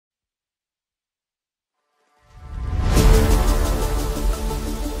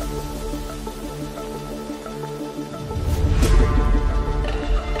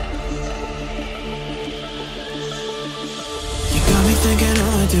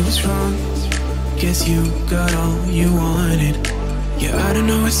it was wrong. Guess you got all you wanted. Yeah, I don't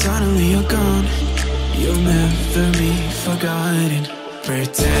know why suddenly you're gone. You'll never be forgotten.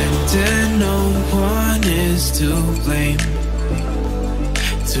 Pretending no one is to blame.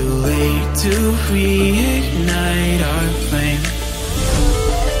 Too late to reignite our flame.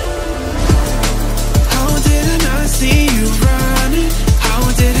 How did I not see you running? How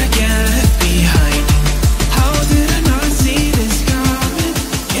did I get left behind? How did I not see this coming?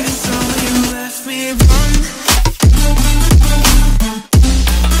 Guess all you left me wrong.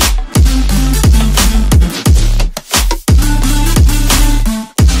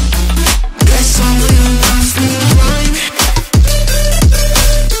 Guess all you left me wrong.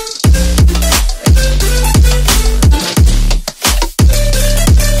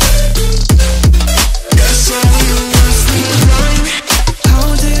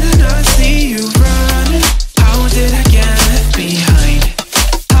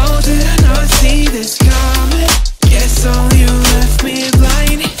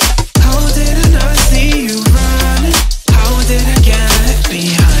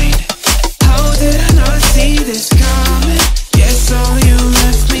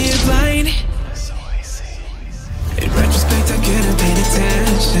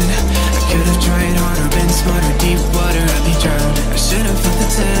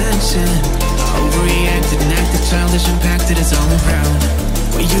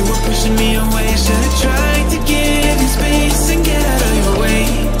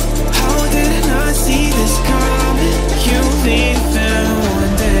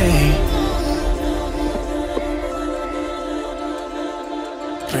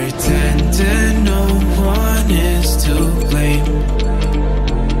 Pretending no one is to blame.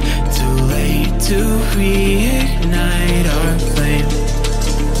 Too late to reignite our flame.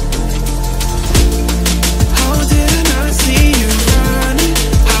 How did I not see you running?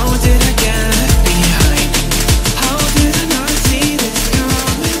 How did I get left behind? How did I not see this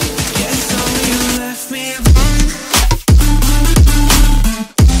coming? Guess all you left me wrong.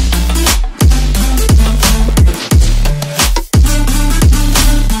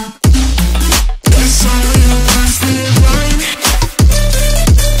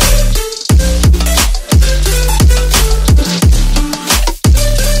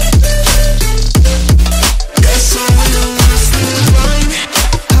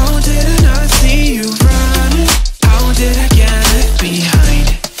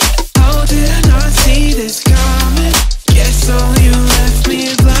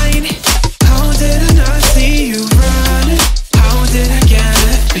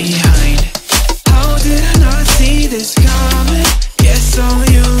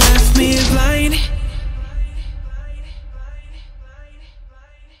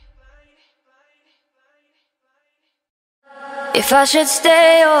 If I should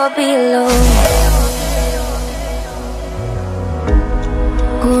stay or be alone,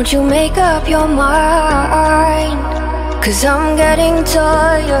 won't you make up your mind? 'Cause I'm getting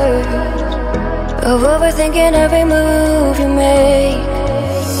tired of overthinking every move you make.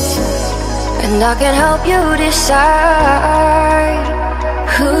 And I can help you decide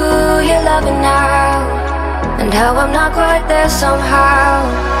who you're loving now, and how I'm not quite there somehow.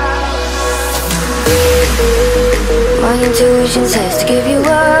 My intuition says to give you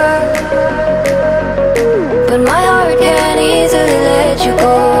up, but my heart can't easily let you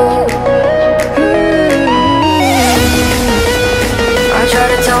go. I try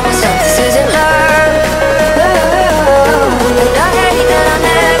to tell myself this isn't love, but I hate that I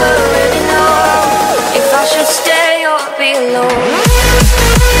never really know if I should stay or be alone.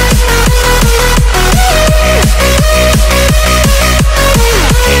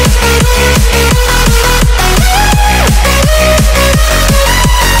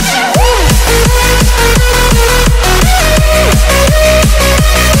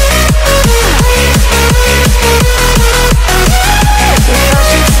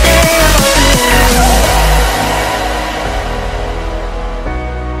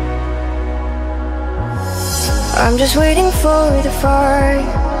 I'm just waiting for the fight,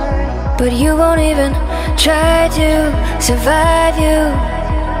 but you won't even try to survive. You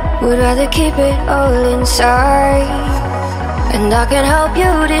would rather keep it all inside, and I can help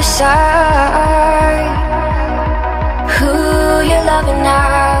you decide who you're loving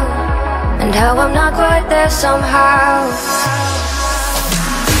now, and how I'm not quite there somehow.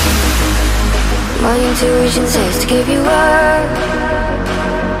 My intuition says to give you up,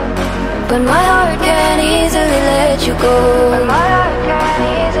 but my heart can't easily let you go.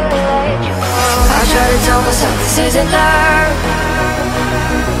 I try to tell myself this isn't love,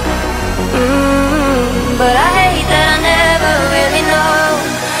 but I hate that I never really know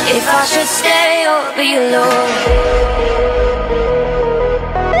should stay or be alone.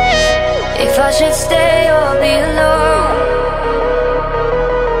 If I should stay or be alone.